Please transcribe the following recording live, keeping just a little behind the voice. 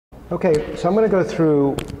Okay, so I'm going to go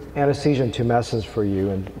through anesthesia and tumescence for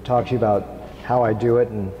you and talk to you about how I do it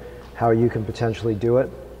and how you can potentially do it.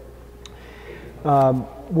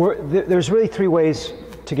 There's really three ways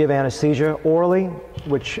to give anesthesia: orally,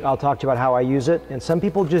 which I'll talk to you about how I use it, and some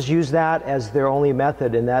people just use that as their only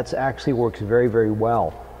method, and that actually works very, very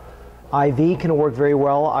well. IV can work very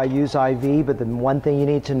well. I use IV, but the one thing you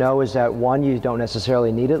need to know is that, one, you don't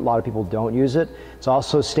necessarily need it. A lot of people don't use it. It's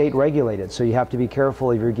also state regulated, so you have to be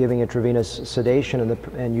careful if you're giving intravenous sedation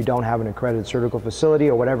and you don't have an accredited surgical facility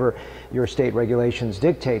or whatever your state regulations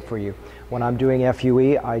dictate for you. When I'm doing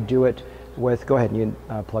FUE, I do it with, go ahead and you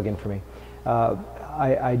plug in for me.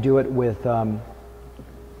 I do it with, back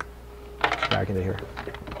into here.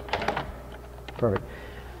 Perfect.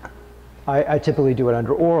 I typically do it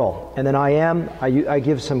under oral, and then I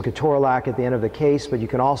give some ketorolac at the end of the case, but you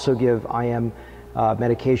can also give IM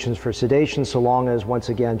medications for sedation, so long as, once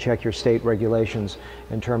again, check your state regulations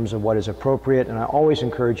in terms of what is appropriate. And I always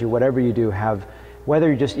encourage you, whatever you do, whether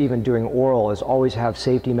you're just even doing oral, is always have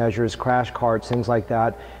safety measures, crash carts, things like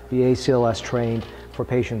that, be ACLS trained for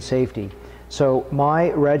patient safety. So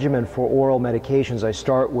my regimen for oral medications, I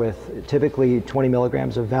start with typically 20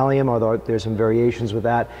 milligrams of Valium, although there's some variations with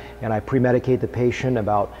that, and I pre-medicate the patient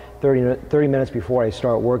about 30 minutes before I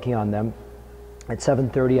start working on them. At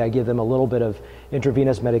 7:30, I give them a little bit of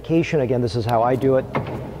intravenous medication. Again, this is how I do it,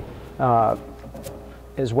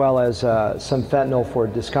 as well as some fentanyl for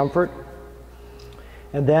discomfort.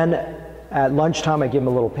 And then at lunchtime, I give them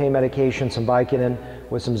a little pain medication, some Vicodin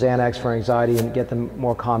with some Xanax for anxiety, and get them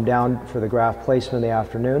more calmed down for the graft placement in the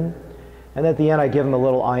afternoon. And at the end, I give them a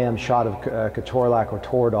little IM shot of ketorolac or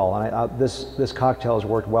Toradol, and this cocktail has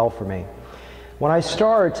worked well for me. When I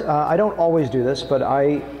start, I don't always do this, but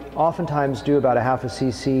I oftentimes do about a half a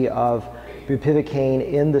cc of bupivacaine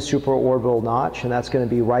in the supraorbital notch, and that's going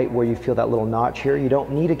to be right where you feel that little notch here. You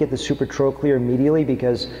don't need to get the supratrochlear immediately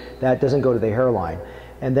because that doesn't go to the hairline.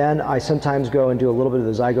 And then I sometimes go and do a little bit of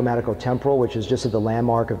the zygomaticotemporal, which is just at the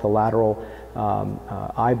landmark of the lateral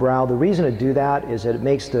eyebrow. The reason to do that is that it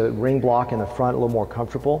makes the ring block in the front a little more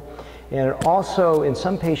comfortable. And it also, in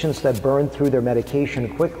some patients that burn through their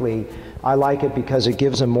medication quickly, I like it because it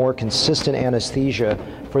gives them more consistent anesthesia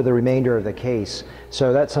for the remainder of the case.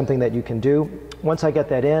 So that's something that you can do. Once I get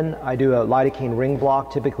that in, I do a lidocaine ring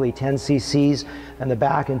block, typically 10 cc's in the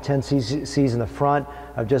back and 10 cc's in the front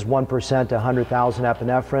of just 1% to 100,000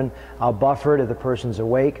 epinephrine. I'll buffer it if the person's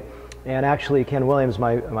awake. And actually, Ken Williams,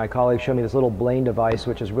 my colleague, showed me this little Blaine device,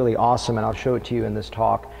 which is really awesome, and I'll show it to you in this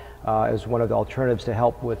talk as one of the alternatives to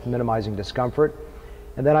help with minimizing discomfort.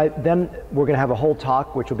 And then we're going to have a whole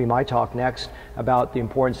talk, which will be my talk next, about the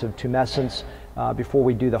importance of tumescence before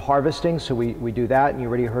we do the harvesting. So we do that, and you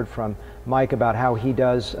already heard from Mike about how he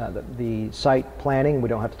does the site planning. We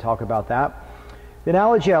don't have to talk about that. The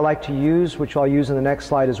analogy I like to use, which I'll use in the next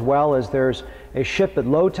slide as well, is there's a ship at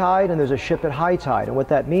low tide and there's a ship at high tide. And what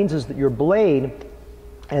that means is that your blade,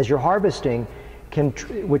 as you're harvesting,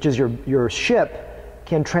 which is your ship,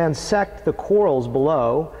 can transect the corals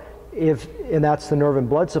below, and that's the nerve and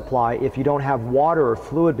blood supply, if you don't have water or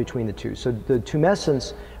fluid between the two. So the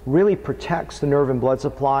tumescence really protects the nerve and blood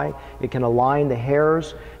supply. It can align the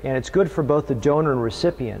hairs, and it's good for both the donor and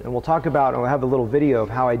recipient. And we'll talk about, and we'll have a little video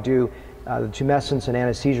of how I do the tumescence and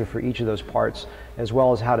anesthesia for each of those parts, as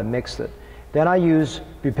well as how to mix it. Then I use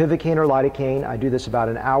bupivacaine or lidocaine. I do this about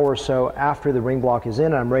an hour or so after the ring block is in,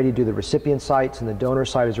 and I'm ready to do the recipient sites, and the donor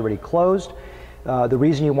site is already closed. The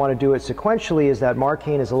reason you want to do it sequentially is that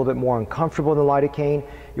marcaine is a little bit more uncomfortable than lidocaine.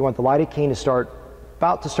 You want the lidocaine to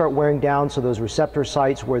about to start wearing down, so those receptor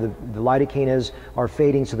sites where the lidocaine are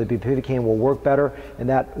fading, so the bupivacaine will work better, and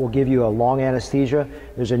that will give you a long anesthesia.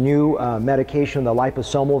 There's a new medication, the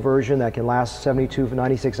liposomal version, that can last 72 to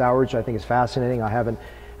 96 hours, which I think is fascinating. I haven't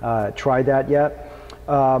tried that yet.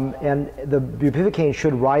 And the bupivacaine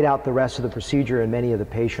should ride out the rest of the procedure in many of the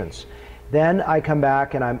patients. Then I come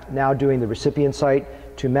back and I'm now doing the recipient site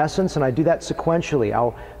tumescence, and I do that sequentially.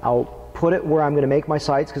 I'll put it where I'm going to make my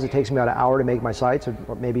sites, because it takes me about an hour to make my sites,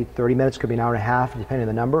 or maybe 30 minutes, could be an hour and a half, depending on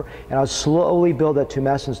the number. And I'll slowly build that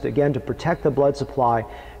tumescence to protect the blood supply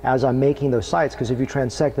as I'm making those sites, because if you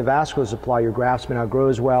transect the vascular supply, your grafts may not grow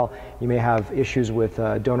as well. You may have issues with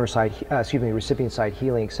recipient site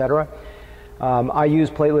healing, etc. I use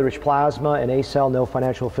platelet-rich plasma and ACell, no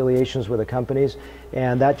financial affiliations with the companies,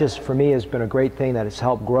 and that just, for me, has been a great thing that has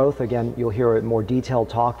helped growth. Again, you'll hear a more detailed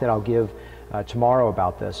talk that I'll give tomorrow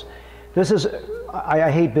about this. This is,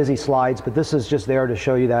 I hate busy slides, but this is just there to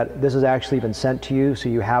show you that this has actually been sent to you, so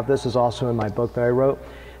you have this. Is also in my book that I wrote.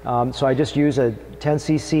 So I just use a 10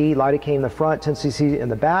 cc lidocaine in the front, 10 cc in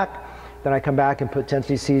the back, Then I come back and put 10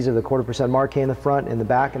 cc's of the 1/4% Marcaine in the front and the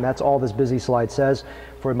back, and that's all this busy slide says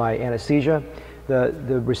for my anesthesia.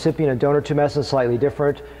 The recipient and donor tumescence slightly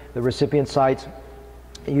different. The recipient sites,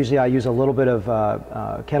 usually I use a little bit of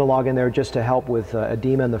Kenalog in there just to help with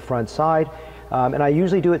edema in the front side. And I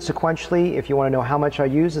usually do it sequentially. If you want to know how much I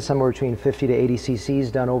use, it's somewhere between 50 to 80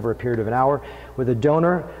 cc's done over a period of an hour. With a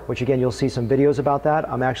donor, which again, you'll see some videos about that,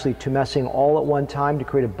 I'm actually tumescing all at one time to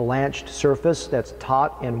create a blanched surface that's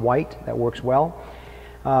taut and white. That works well.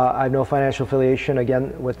 I have no financial affiliation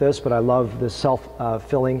again with this, but I love the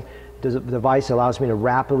self-filling device. It allows me to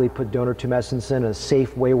rapidly put donor tumescence in a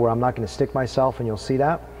safe way where I'm not going to stick myself, and you'll see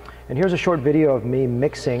that. And here's a short video of me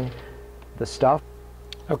mixing the stuff.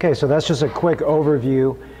 Okay, so that's just a quick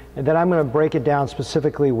overview, and then I'm going to break it down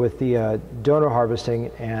specifically with the donor harvesting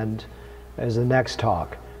and as the next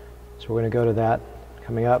talk. So we're going to go to that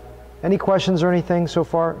coming up. Any questions or anything so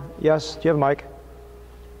far? Yes? Do you have a mic?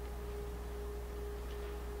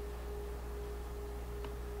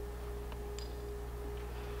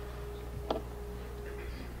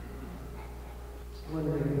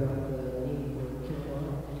 Wondering